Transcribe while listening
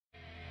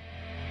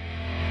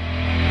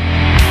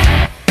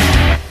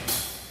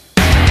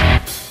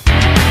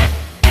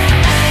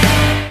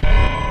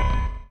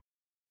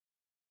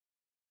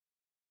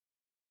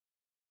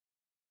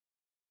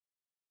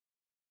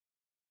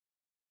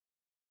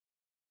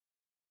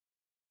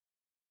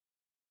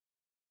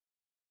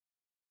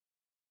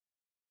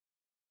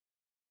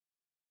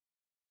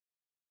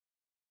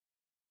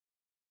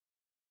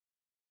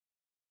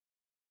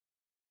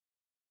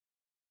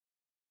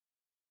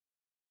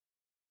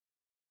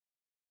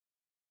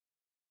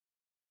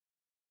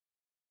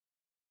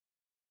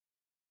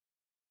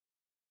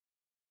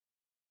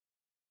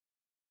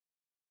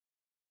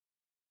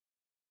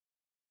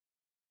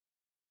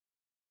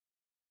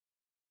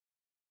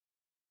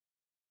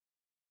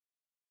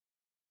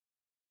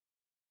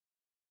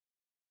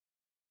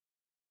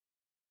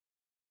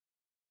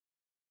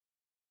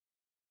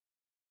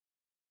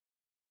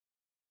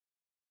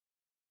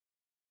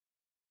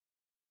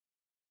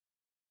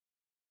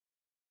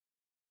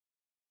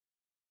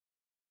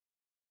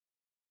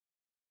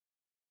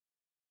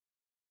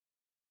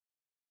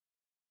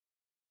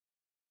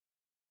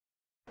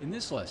In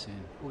this lesson,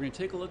 we're going to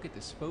take a look at the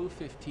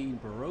Su-25T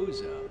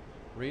Rwr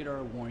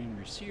Radar Warning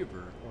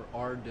Receiver,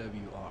 or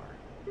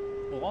RWR.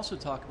 We'll also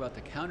talk about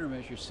the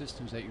countermeasure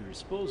systems at your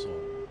disposal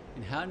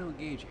and how to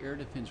engage air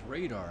defense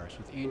radars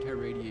with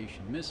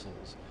anti-radiation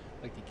missiles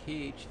like the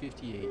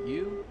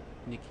Kh-58U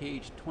and the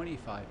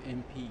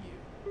Kh-25MPU.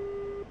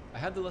 I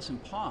have the lesson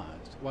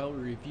paused while we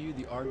review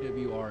the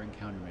RWR and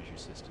countermeasure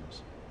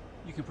systems.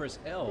 You can press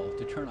L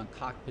to turn on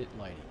cockpit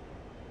lighting.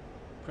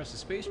 Press the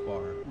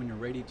spacebar when you're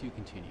ready to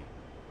continue.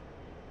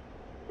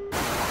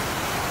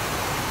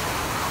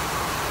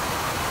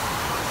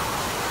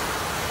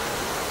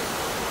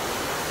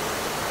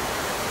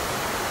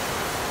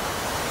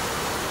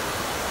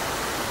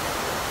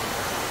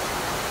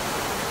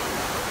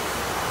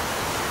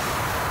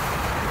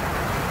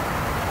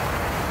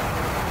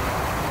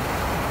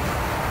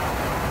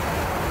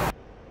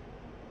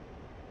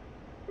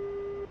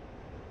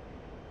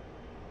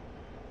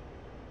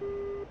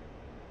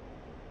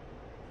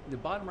 In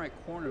the bottom right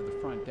corner of the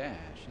front dash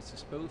is the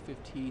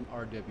Su-25T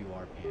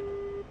RWR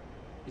panel.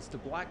 It's the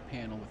black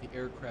panel with the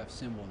aircraft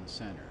symbol in the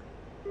center.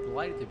 The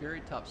light at the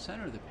very top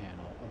center of the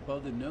panel,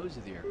 above the nose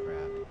of the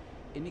aircraft,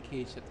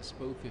 indicates that the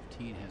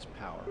Su-25T has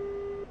power.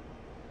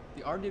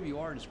 The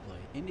RWR display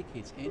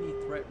indicates any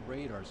threat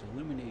radars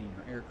illuminating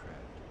your aircraft.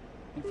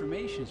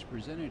 Information is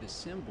presented as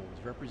symbols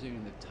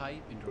representing the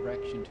type and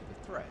direction to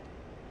the threat.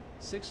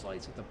 6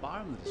 lights at the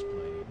bottom of the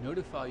display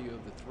notify you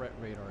of the threat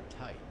radar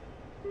type.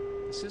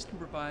 The system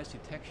provides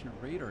detection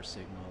of radar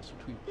signals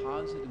between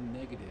positive and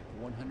negative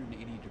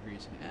 180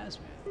 degrees in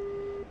azimuth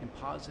and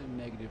positive and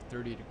negative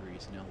 30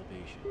 degrees in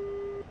elevation.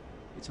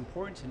 It's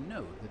important to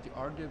note that the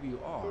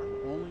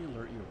RWR will only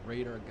alert you of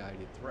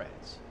radar-guided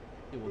threats.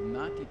 It will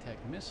not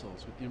detect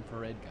missiles with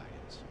infrared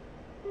guidance.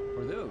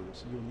 For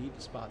those, you'll need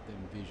to spot them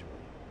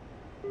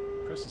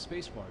visually. Press the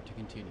spacebar to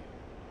continue.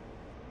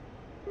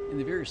 In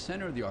the very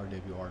center of the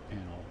RWR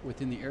panel,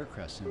 within the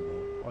aircraft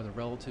symbol, are the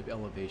relative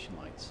elevation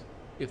lights.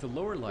 If the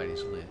lower light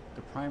is lit,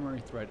 the primary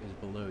threat is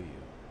below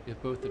you.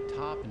 If both the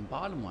top and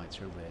bottom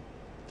lights are lit,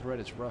 the threat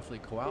is roughly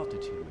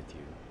co-altitude with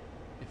you.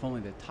 If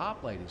only the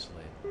top light is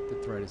lit, the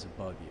threat is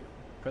above you.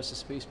 Press the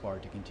spacebar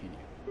to continue.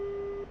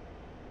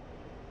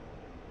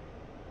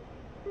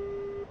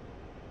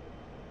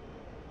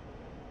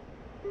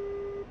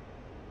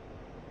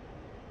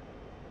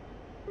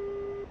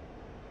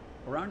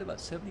 Around about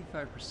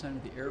 75%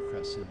 of the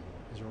aircraft symbol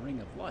is a ring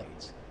of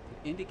lights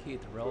that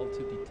indicate the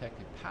relative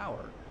detected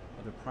power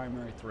of the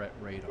primary threat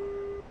radar.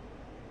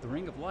 The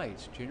ring of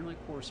lights generally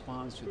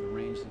corresponds to the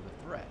range of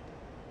the threat.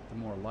 The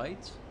more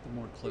lights, the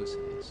more close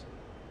it is.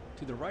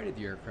 To the right of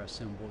the aircraft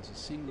symbol is a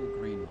single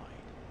green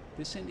light.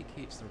 This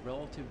indicates the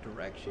relative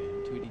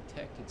direction to a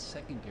detected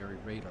secondary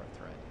radar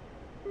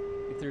threat.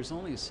 If there is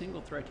only a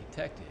single threat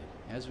detected,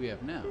 as we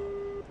have now,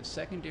 the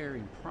secondary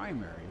and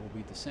primary will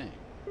be the same.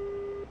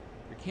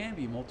 There can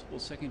be multiple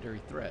secondary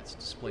threats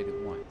displayed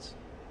at once.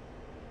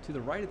 To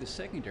the right of the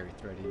secondary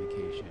threat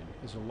indication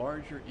is a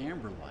larger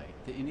amber light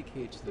that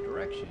indicates the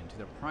direction to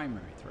the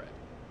primary threat.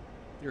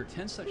 There are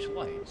 10 such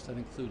lights that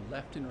include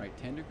left and right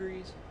 10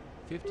 degrees,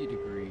 50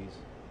 degrees,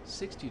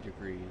 60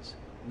 degrees,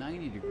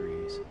 90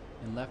 degrees,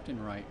 and left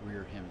and right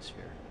rear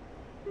hemisphere.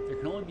 There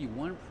can only be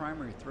one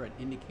primary threat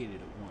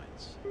indicated at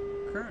once.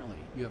 Currently,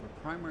 you have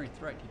a primary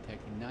threat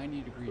detecting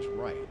 90 degrees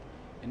right,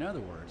 in other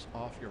words,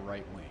 off your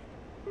right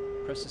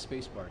wing. Press the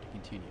spacebar to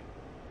continue.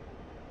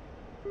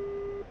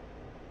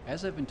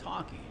 As I've been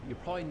talking, you'll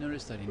probably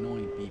notice that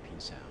annoying beeping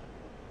sound.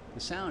 The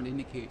sound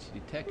indicates a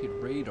detected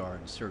radar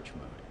in search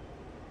mode.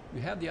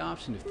 You have the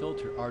option to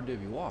filter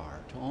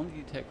RWR to only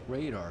detect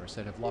radars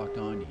that have locked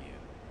onto you.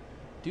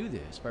 Do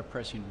this by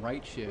pressing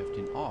right shift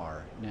and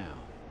R now.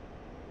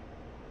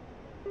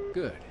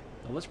 Good.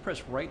 Now let's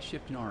press right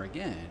shift and R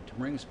again to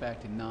bring us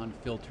back to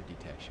non-filter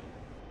detection.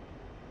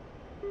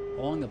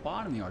 Along the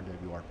bottom of the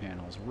RWR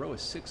panel is a row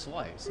of 6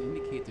 lights that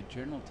indicate the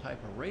general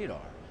type of radar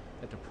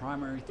that the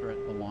primary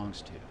threat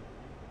belongs to.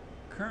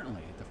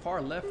 Currently, the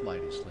far left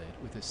light is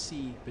lit with a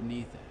C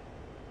beneath it.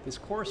 This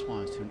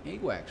corresponds to an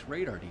AWACS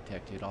radar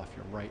detected off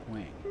your right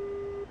wing.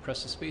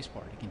 Press the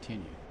spacebar to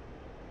continue.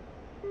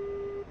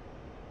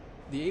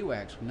 The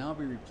AWACS will now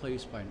be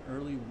replaced by an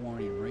early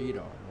warning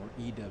radar, or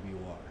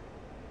EWR.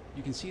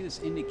 You can see this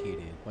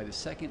indicated by the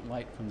second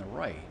light from the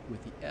right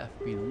with the F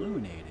being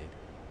illuminated,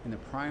 and the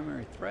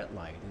primary threat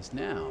light is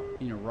now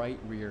in your right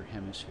rear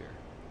hemisphere.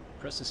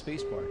 Press the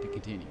spacebar to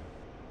continue.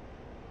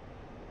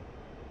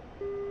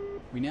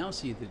 We now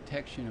see the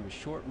detection of a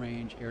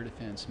short-range air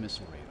defense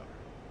missile radar.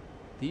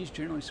 These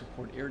generally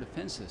support air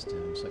defense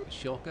systems like the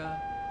Shilka,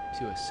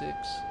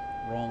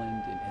 2S6,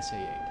 Roland, and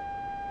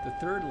SA-8. The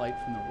third light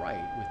from the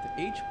right with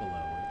the H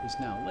below it is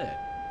now lit,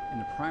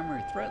 and the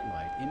primary threat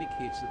light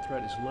indicates the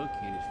threat is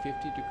located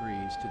 50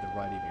 degrees to the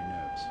right of your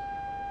nose.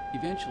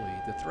 Eventually,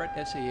 the threat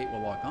SA-8 will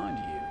lock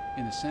onto you,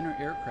 and the center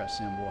aircraft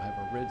symbol will have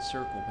a red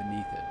circle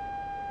beneath it.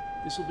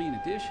 This will be in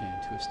addition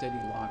to a steady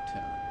lock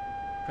tone.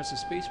 Press the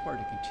spacebar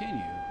to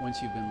continue once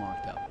you've been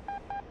locked up.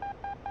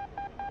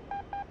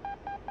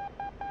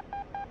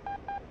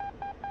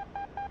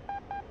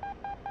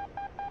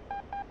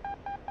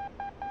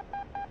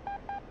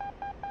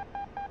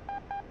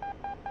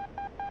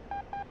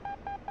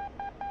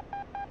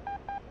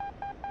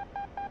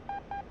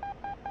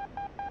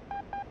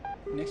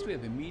 Next we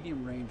have a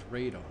medium range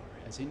radar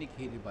as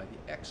indicated by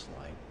the X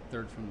light,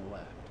 third from the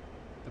left.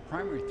 The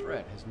primary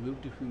threat has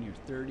moved between your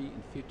 30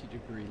 and 50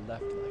 degree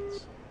left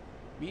lights,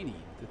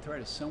 meaning the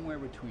threat is somewhere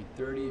between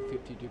 30 and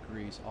 50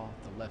 degrees off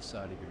the left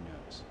side of your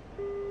nose.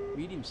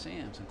 Medium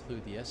SAMs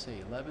include the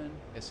SA-11,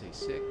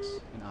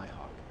 SA-6, and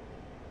IHawk.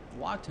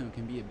 The lock tone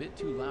can be a bit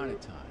too loud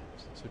at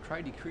times, so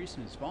try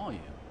decreasing its volume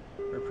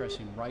by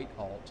pressing right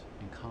Alt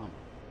and comma.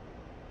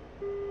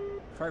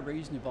 Try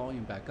raising the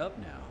volume back up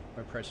now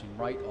by pressing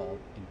right Alt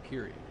and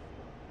period.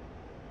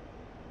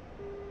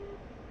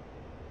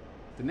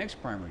 The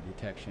next primary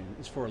detection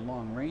is for a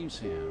long-range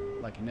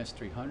SAM like an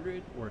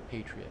S-300 or a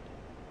Patriot.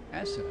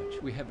 As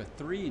such, we have a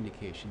 3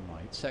 indication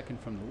light second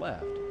from the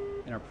left,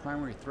 and our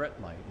primary threat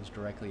light is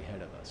directly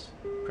ahead of us.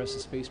 Press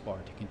the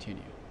spacebar to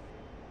continue.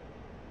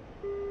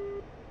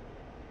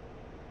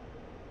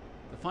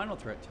 The final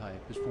threat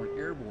type is for an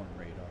airborne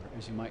radar,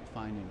 as you might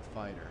find in a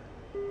fighter.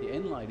 The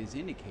end light is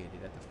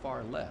indicated at the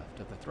far left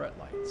of the threat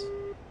lights.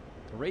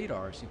 The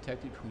radar is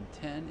detected between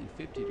 10 and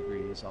 50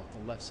 degrees off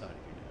the left side of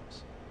your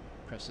nose.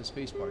 Press the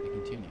spacebar to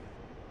continue.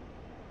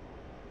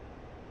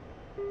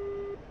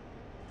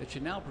 That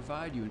should now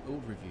provide you an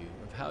overview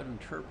of how to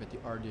interpret the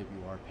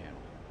RWR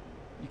panel.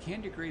 You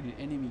can degrade an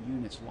enemy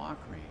unit's lock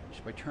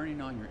range by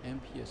turning on your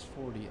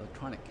MPS-40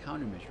 electronic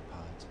countermeasure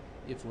pods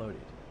if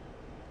loaded.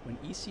 When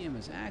ECM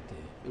is active,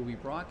 it will be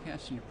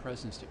broadcasting your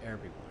presence to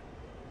everyone.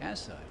 As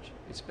such,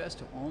 it's best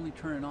to only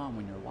turn it on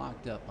when you're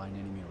locked up by an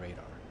enemy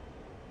radar.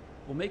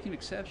 We'll make an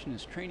exception in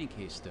this training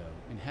case though,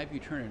 and have you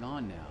turn it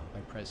on now by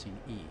pressing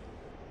E.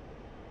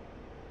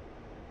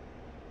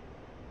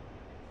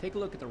 Take a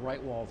look at the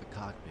right wall of the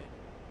cockpit.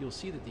 You'll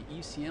see that the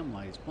ECM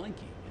light is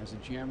blinking as the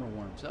jammer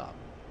warms up.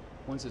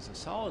 Once it's a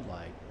solid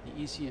light,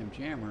 the ECM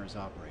jammer is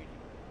operating.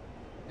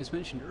 As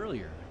mentioned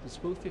earlier, the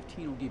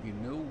Su-25T will give you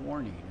no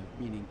warning of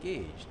being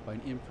engaged by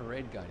an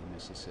infrared guided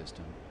missile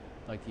system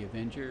like the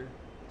Avenger,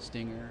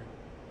 Stinger,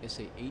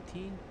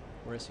 SA-18,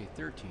 or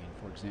SA-13,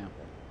 for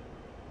example.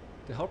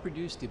 To help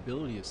reduce the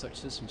ability of such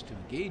systems to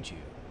engage you,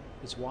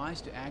 it's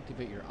wise to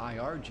activate your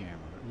IR jammer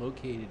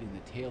located in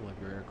the tail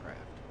of your aircraft.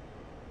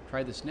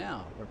 Try this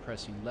now by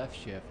pressing left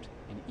shift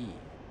and E.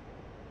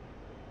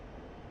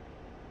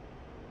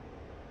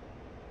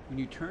 When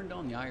you turned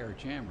on the IR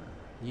jammer,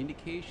 the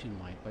indication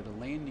light by the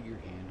landing gear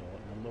handle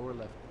in the lower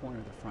left corner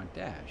of the front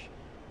dash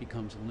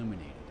becomes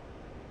illuminated.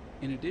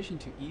 In addition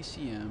to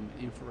ECM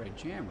and infrared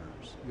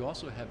jammers, you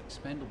also have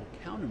expendable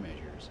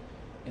countermeasures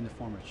in the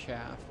form of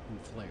chaff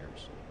and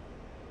flares.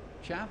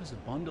 Chaff is a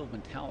bundle of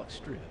metallic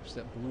strips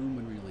that bloom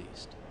when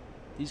released.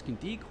 These can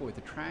decoy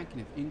the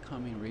tracking of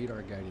incoming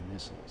radar-guided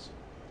missiles.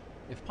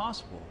 If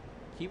possible,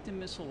 keep the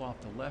missile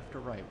off the left or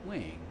right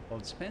wing while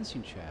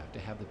dispensing chaff to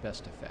have the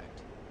best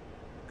effect.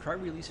 Try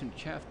releasing the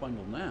chaff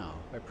bundle now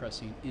by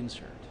pressing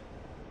Insert.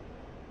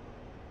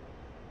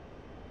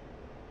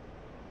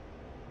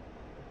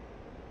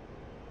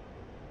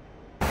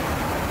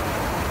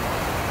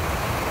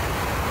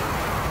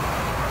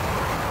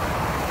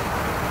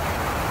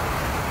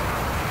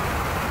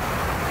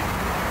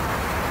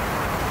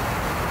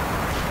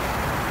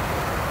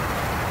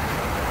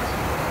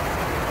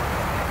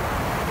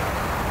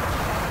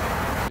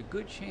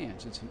 Good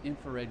chance it's an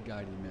infrared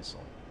guided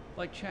missile.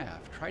 Like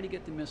chaff, try to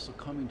get the missile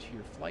coming to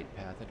your flight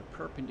path at a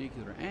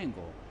perpendicular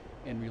angle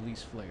and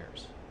release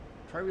flares.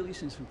 Try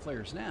releasing some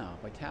flares now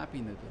by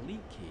tapping the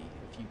delete key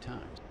a few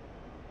times.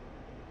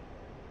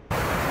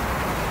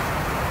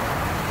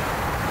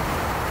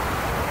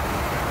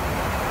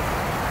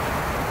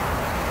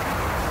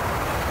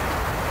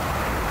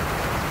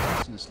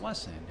 This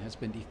lesson has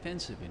been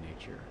defensive in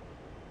nature,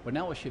 but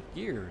now we'll shift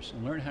gears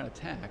and learn how to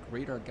attack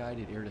radar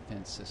guided air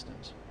defense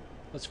systems.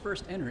 Let's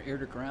first enter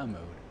air-to-ground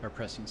mode by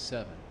pressing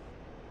 7.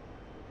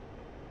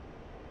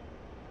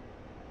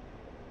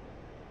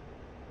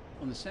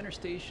 On the center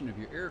station of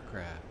your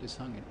aircraft is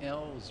hung an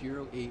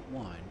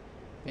L-081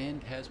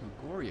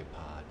 Fantasmagoria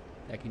Pod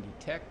that can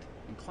detect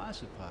and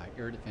classify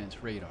air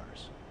defense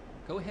radars.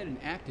 Go ahead and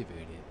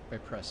activate it by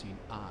pressing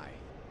I.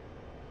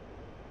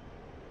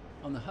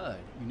 On the HUD,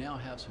 you now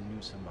have some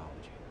new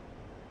symbology.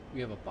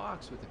 We have a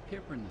box with a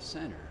pipper in the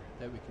center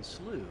that we can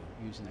slew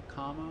using a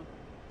comma,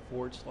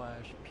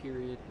 /,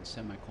 period, and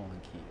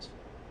semicolon keys.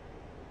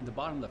 In the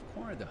bottom left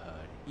corner of the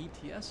HUD,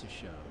 ETS is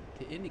shown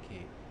to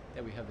indicate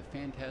that we have the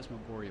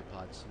Fantasmagoria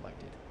Pod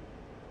selected.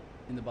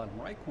 In the bottom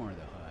right corner of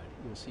the HUD,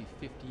 you will see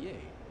 58,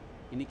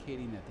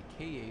 indicating that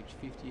the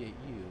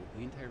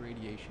Kh-58U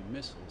anti-radiation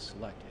missile is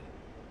selected.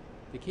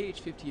 The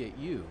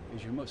Kh-58U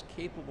is your most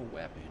capable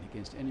weapon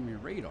against enemy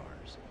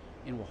radars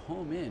and will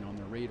home in on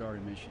their radar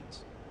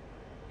emissions.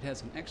 It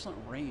has an excellent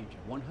range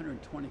of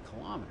 120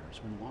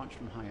 kilometers when launched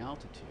from high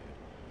altitude,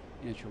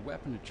 and it's your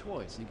weapon of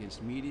choice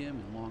against medium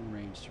and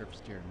long-range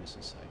surface-to-air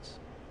missile sites.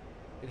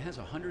 It has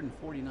a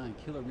 149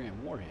 kilogram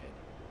warhead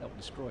that will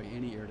destroy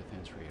any air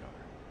defense radar.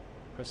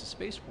 Press the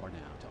spacebar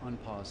now to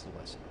unpause the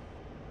lesson.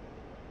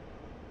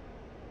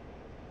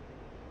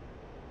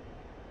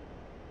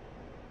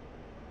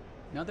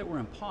 Now that we're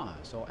in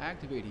pause, I'll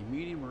activate a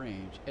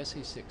medium-range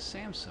SA-6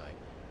 SAM site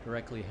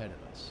directly ahead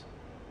of us.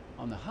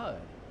 On the HUD,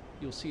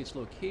 you'll see its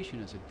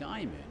location as a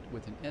diamond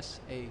with an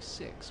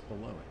SA6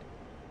 below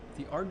it. If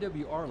the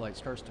RWR light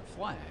starts to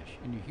flash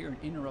and you hear an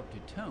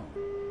interrupted tone,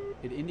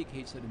 it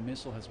indicates that a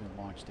missile has been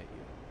launched at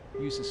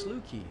you. Use the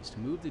slew keys to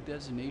move the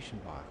designation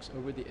box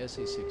over the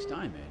SA6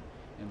 diamond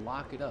and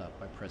lock it up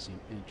by pressing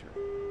Enter.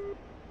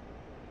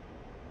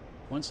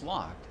 Once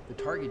locked, the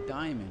target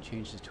diamond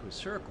changes to a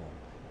circle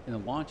and the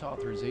launch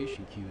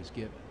authorization cue is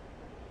given.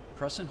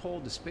 Press and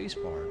hold the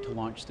spacebar to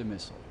launch the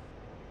missile.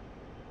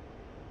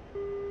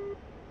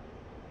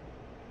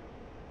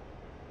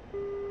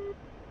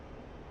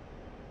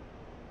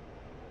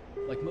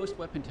 Like most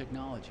weapon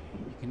technology,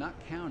 you cannot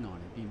count on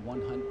it being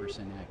 100%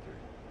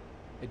 accurate.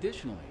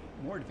 Additionally,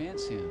 more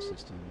advanced SAM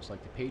systems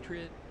like the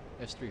Patriot,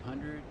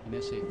 S-300,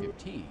 and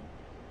SA-15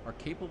 are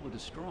capable of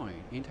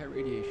destroying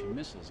anti-radiation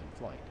missiles in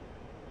flight.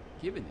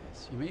 Given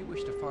this, you may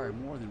wish to fire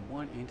more than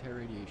one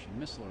anti-radiation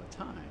missile at a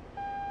time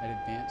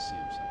at advanced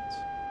SAM sites.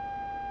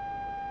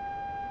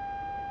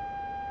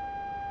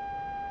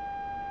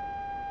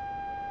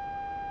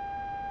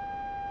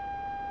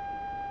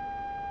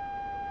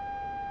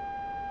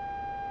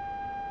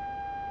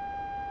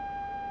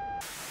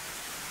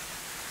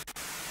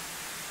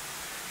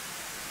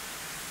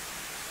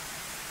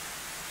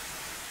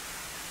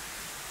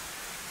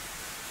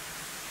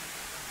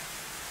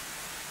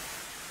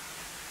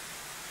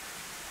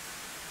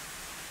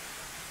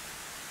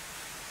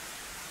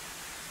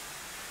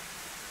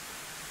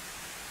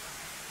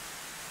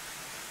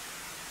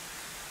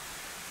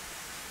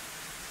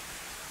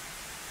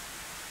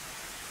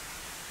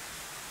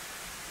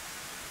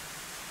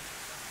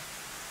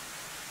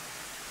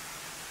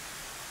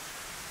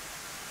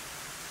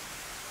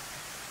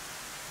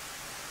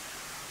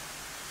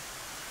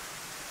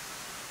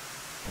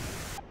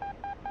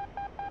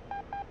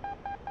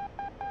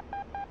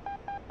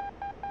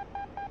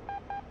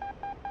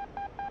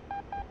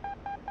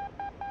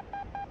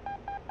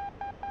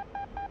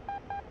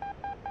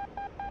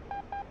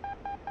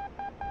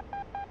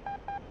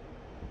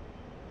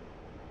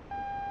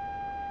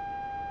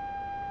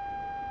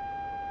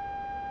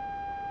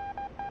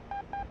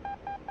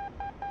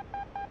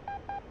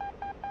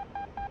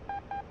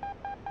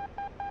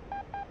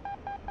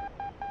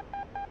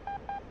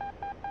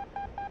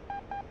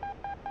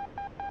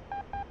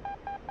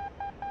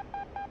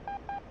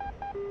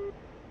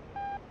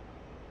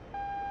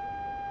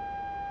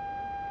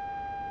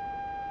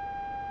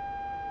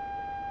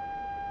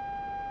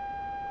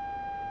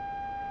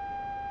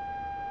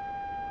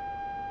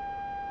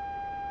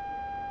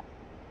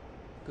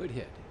 Good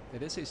hit.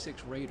 That SA-6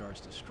 radar is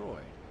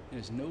destroyed and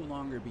is no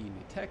longer being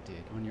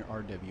detected on your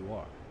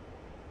RWR.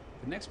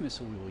 The next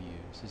missile we will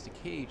use is the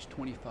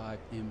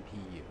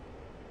Kh-58U.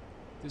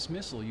 This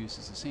missile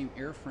uses the same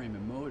airframe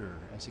and motor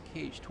as the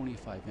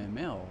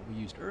Kh-25ML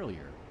we used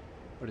earlier,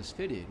 but is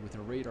fitted with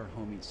a radar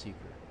homing seeker.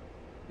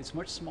 It's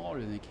much smaller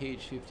than the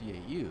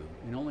Kh-58U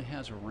and only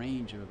has a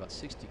range of about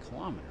 60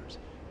 kilometers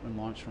when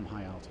launched from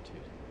high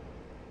altitude.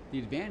 The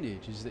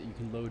advantage is that you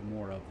can load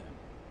more of them.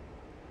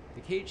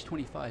 The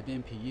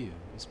Kh-25MPU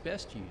is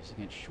best used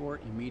against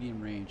short and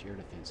medium range air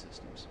defense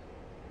systems.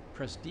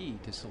 Press D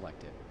to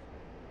select it.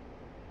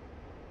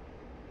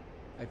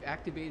 I've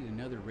activated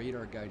another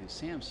radar guided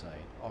SAM site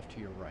off to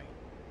your right.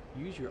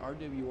 Use your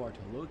RWR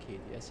to locate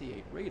the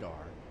SA-8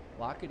 radar,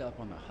 lock it up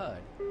on the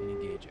HUD, and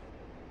engage it.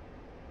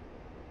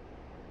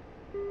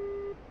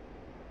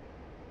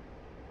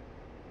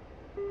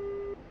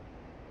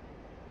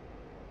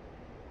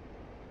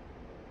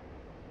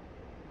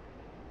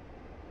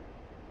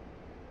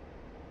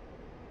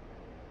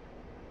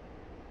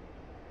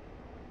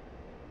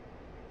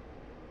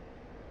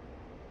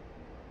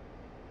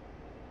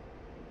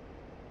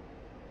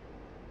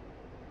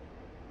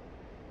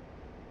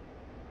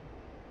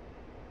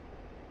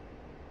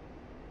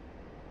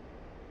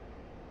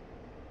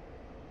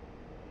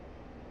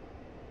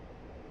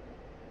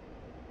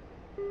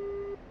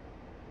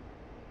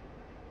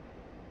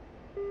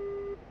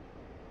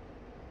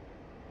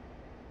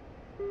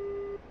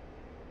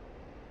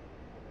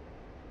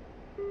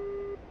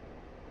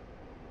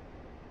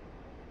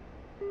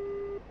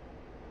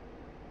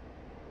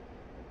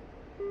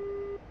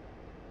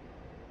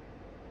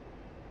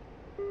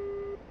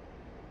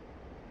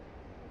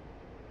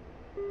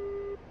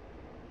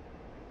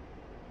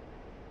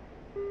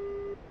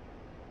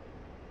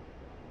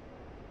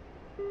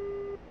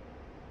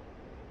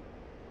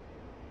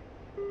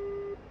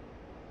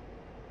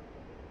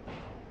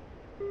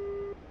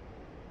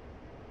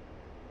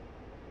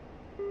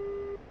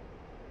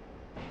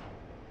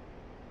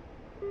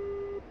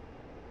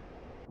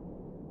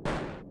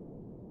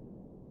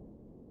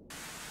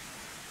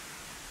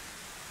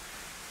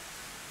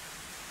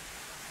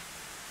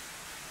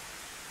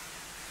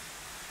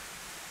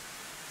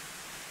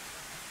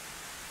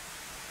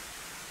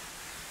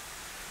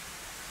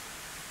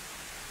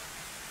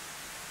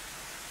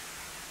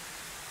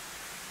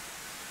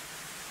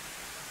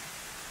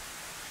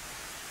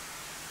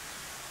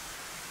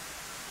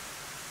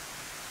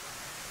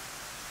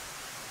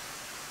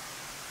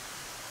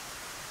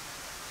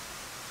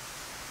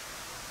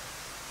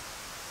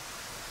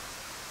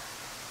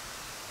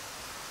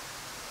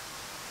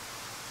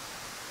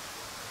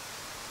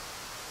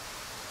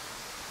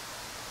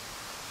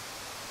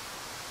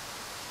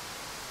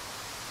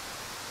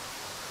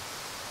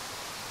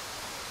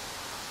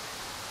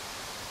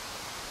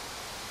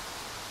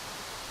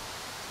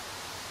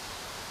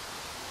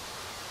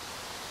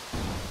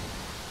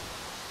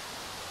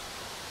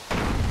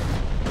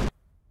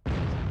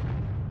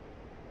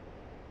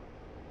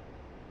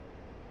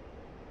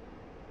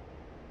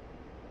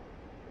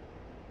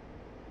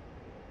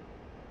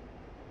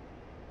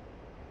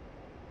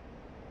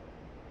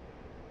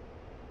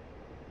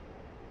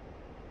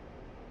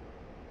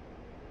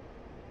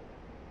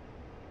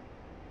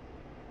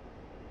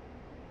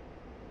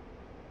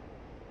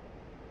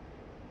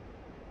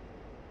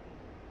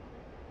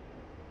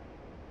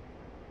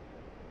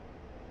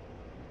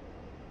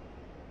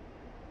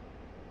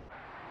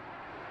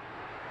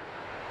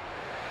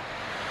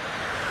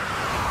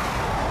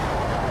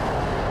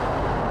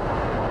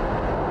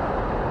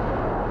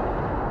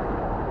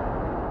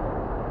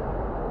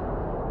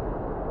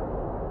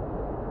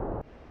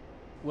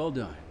 Well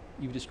done.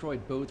 You've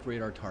destroyed both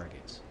radar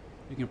targets.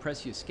 You can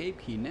press the escape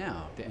key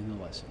now to end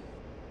the lesson.